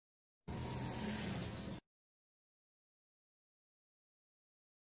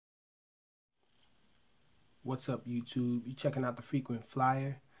What's up, YouTube? You checking out the Frequent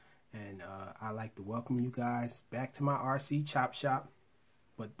Flyer, and I'd like to welcome you guys back to my RC Chop Shop.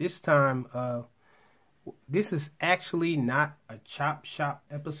 But this time, this is actually not a Chop Shop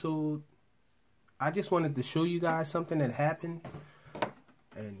episode. I just wanted to show you guys something that happened,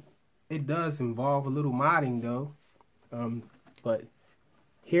 and it does involve a little modding though. But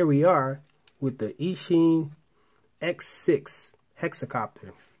here we are with the Eachine X6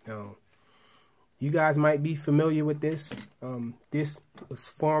 hexacopter. You guys might be familiar with this. This was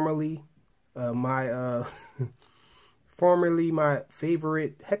formerly my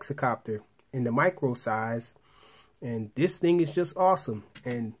favorite hexacopter in the micro size, and this thing is just awesome.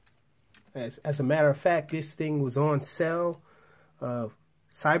 And as a matter of fact, this thing was on sale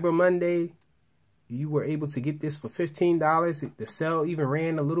Cyber Monday. You were able to get this for $15. The sale even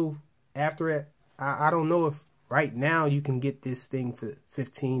ran a little after it. I don't know if right now you can get this thing for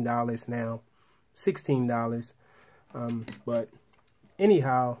 $15 now. $16. But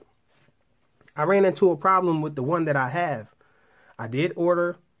anyhow, I ran into a problem with the one that I have. I did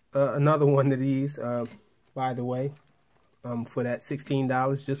order another one of these, by the way, for that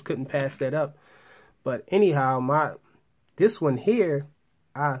 $16. Just couldn't pass that up. But anyhow, this one here,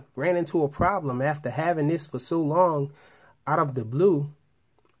 I ran into a problem after having this for so long. Out of the blue,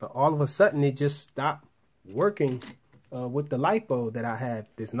 all of a sudden it just stopped working with the Lipo that I have.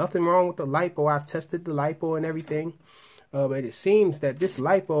 There's nothing wrong with the Lipo. I've tested the Lipo and everything, but it seems that this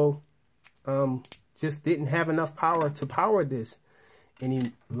Lipo just didn't have enough power to power this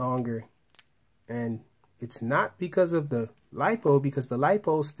any longer. And it's not because of the Lipo, because the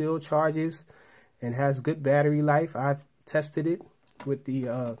Lipo still charges and has good battery life. I've tested it with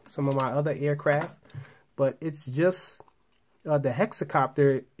the some of my other aircraft, but it's just the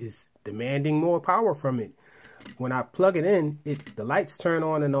hexacopter is demanding more power from it. When I plug it in, the lights turn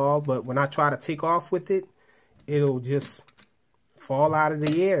on and all, but when I try to take off with it, it'll just fall out of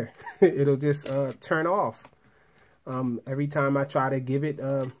the air. It'll just turn off. Every time I try to give it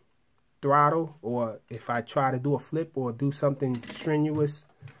throttle, or if I try to do a flip or do something strenuous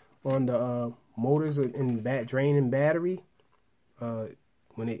on the motors and draining battery,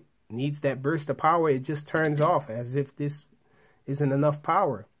 when it needs that burst of power, it just turns off as if this isn't enough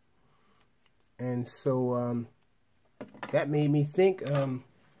power. And so that made me think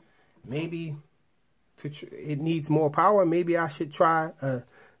maybe it needs more power. Maybe I should try a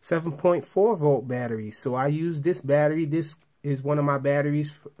 7.4 volt battery. So I use this battery. This is one of my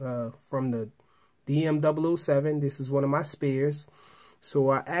batteries from the DM007. This is one of my spares. So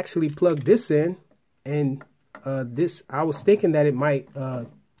I actually plugged this in, and I was thinking that it might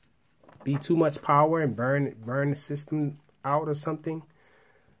be too much power and burn the system out or something.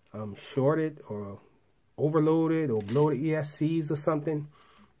 Shorted or overloaded or blow the ESCs or something.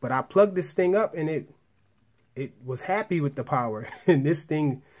 But I plugged this thing up, and it was happy with the power. And this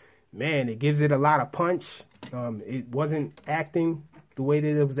thing, man, it gives it a lot of punch. It wasn't acting the way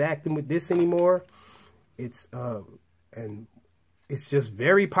that it was acting with this anymore. And it's just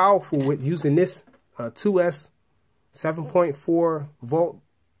very powerful with using this 2S 7.4 volt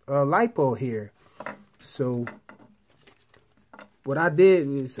Lipo here. So what I did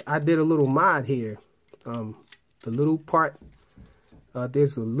is I did a little mod here. The little part,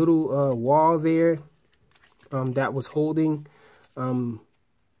 there's a little wall there that was holding, well,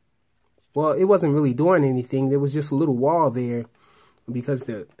 it wasn't really doing anything. There was just a little wall there because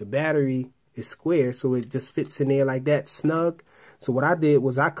the battery is square, so it just fits in there like that, snug. So what I did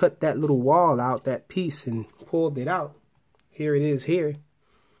was I cut that little wall out, that piece, and pulled it out. Here it is here.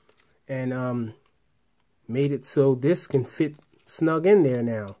 And made it so this can fit snug in there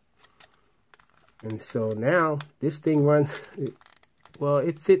now. And so now this thing runs, well,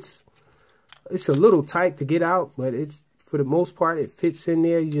 it fits. It's a little tight to get out, but it's, for the most part, it fits in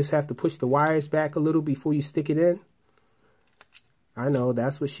there. You just have to push the wires back a little before you stick it in. I know,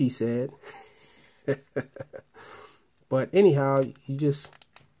 that's what she said. But anyhow,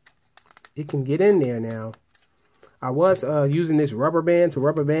 it can get in there now. I was using this rubber band to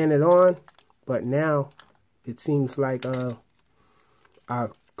rubber band it on, but now it seems like I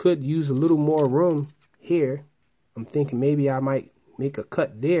could use a little more room here. I'm thinking maybe I might make a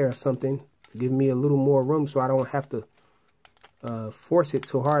cut there or something to give me a little more room so I don't have to force it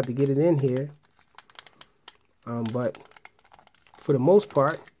so hard to get it in here. But for the most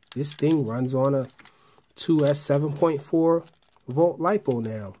part, this thing runs on a 2S 7.4 volt Lipo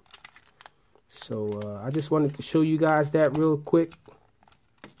now. So I just wanted to show you guys that real quick.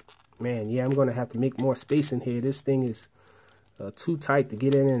 Man, yeah, I'm going to have to make more space in here. This thing is too tight to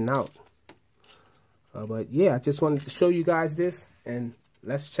get in and out. But yeah, I just wanted to show you guys this, and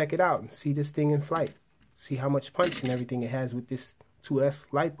let's check it out and see this thing in flight. see how much punch and everything it has with this 2S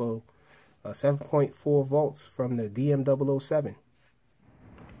Lipo, 7.4 volts from the DM007.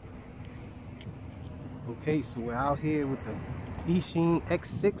 Okay, so we're out here with the Eachine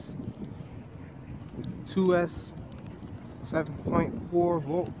X6 with the 2S 7.4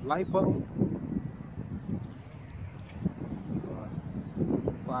 volt Lipo.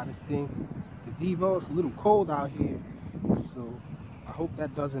 Fly this thing to Devo. It's a little cold out here, so I hope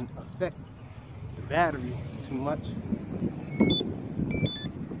that doesn't affect the battery too much.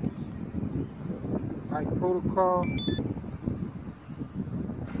 Right protocol.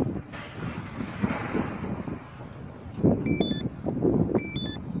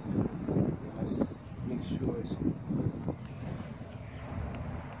 Let's make sure it's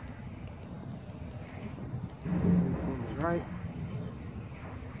everything's right.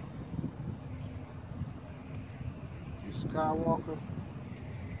 Skywalker.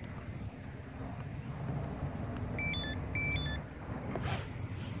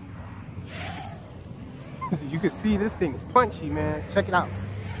 You can see this thing is punchy, man. Check it out.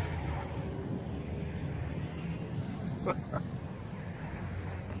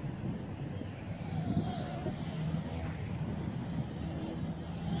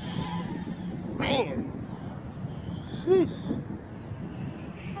 Man. Sheesh.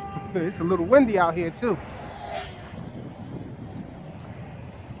 It's a little windy out here too.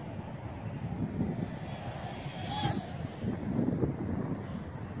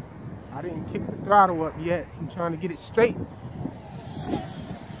 I didn't kick the throttle up yet. I'm trying to get it straight.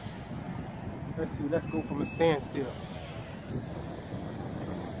 Let's see, let's go from a standstill.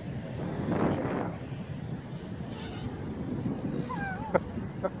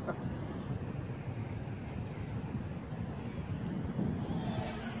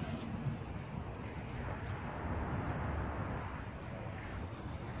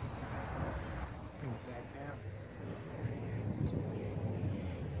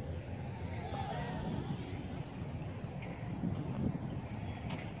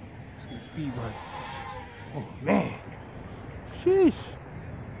 Speed run. Oh man, sheesh.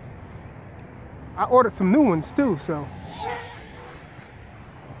 I ordered some new ones too, so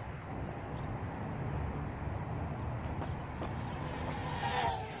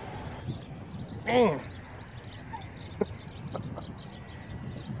man.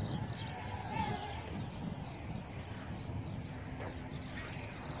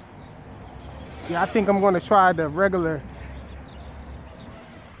 Yeah, I think I'm going to try the regular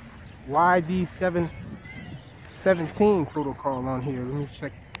YD717 protocol on here. Let me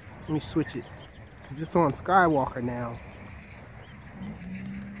check. Let me switch it. It's on Skywalker now.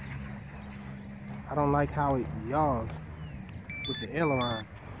 I don't like how it yaws with the aileron.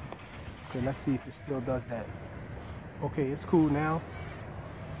 Okay, let's see if it still does that. Okay, it's cool now.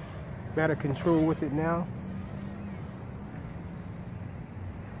 Better control with it now.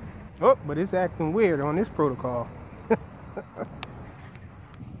 Oh, but it's acting weird on this protocol.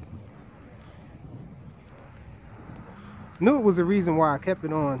 Knew it was the reason why I kept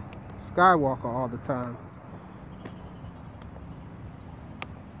it on Skywalker all the time.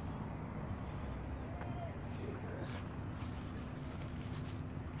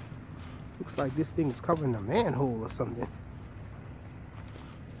 Looks like this thing is covering a manhole or something.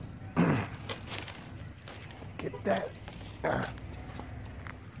 Get that.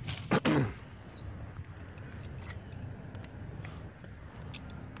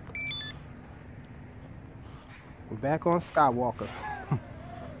 We're back on Skywalker.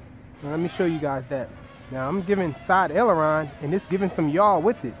 Now, let me show you guys that. Now I'm giving side aileron and it's giving some yaw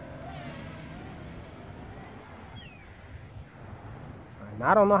with it. And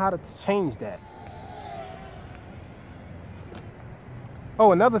I don't know how to change that.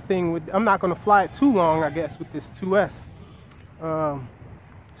 Oh, another thing, I'm not going to fly it too long, I guess, with this 2S 7.4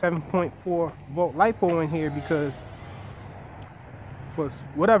 volt Lipo in here, because for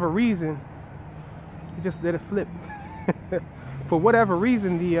whatever reason it just let it flip. For whatever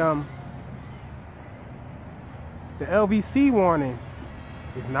reason, the LVC warning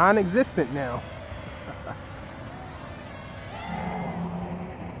is non-existent now.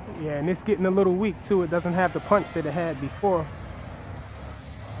 Yeah, and it's getting a little weak too. It doesn't have the punch that it had before.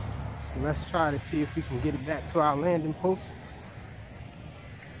 So let's try to see if we can get it back to our landing post.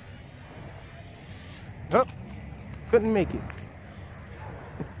 Oh, couldn't make it.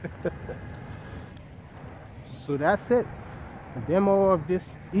 So that's it. A demo of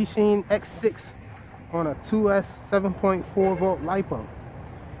this Eachine X6 on a 2S 7.4 volt Lipo.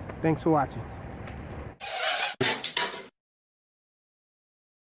 Thanks for watching.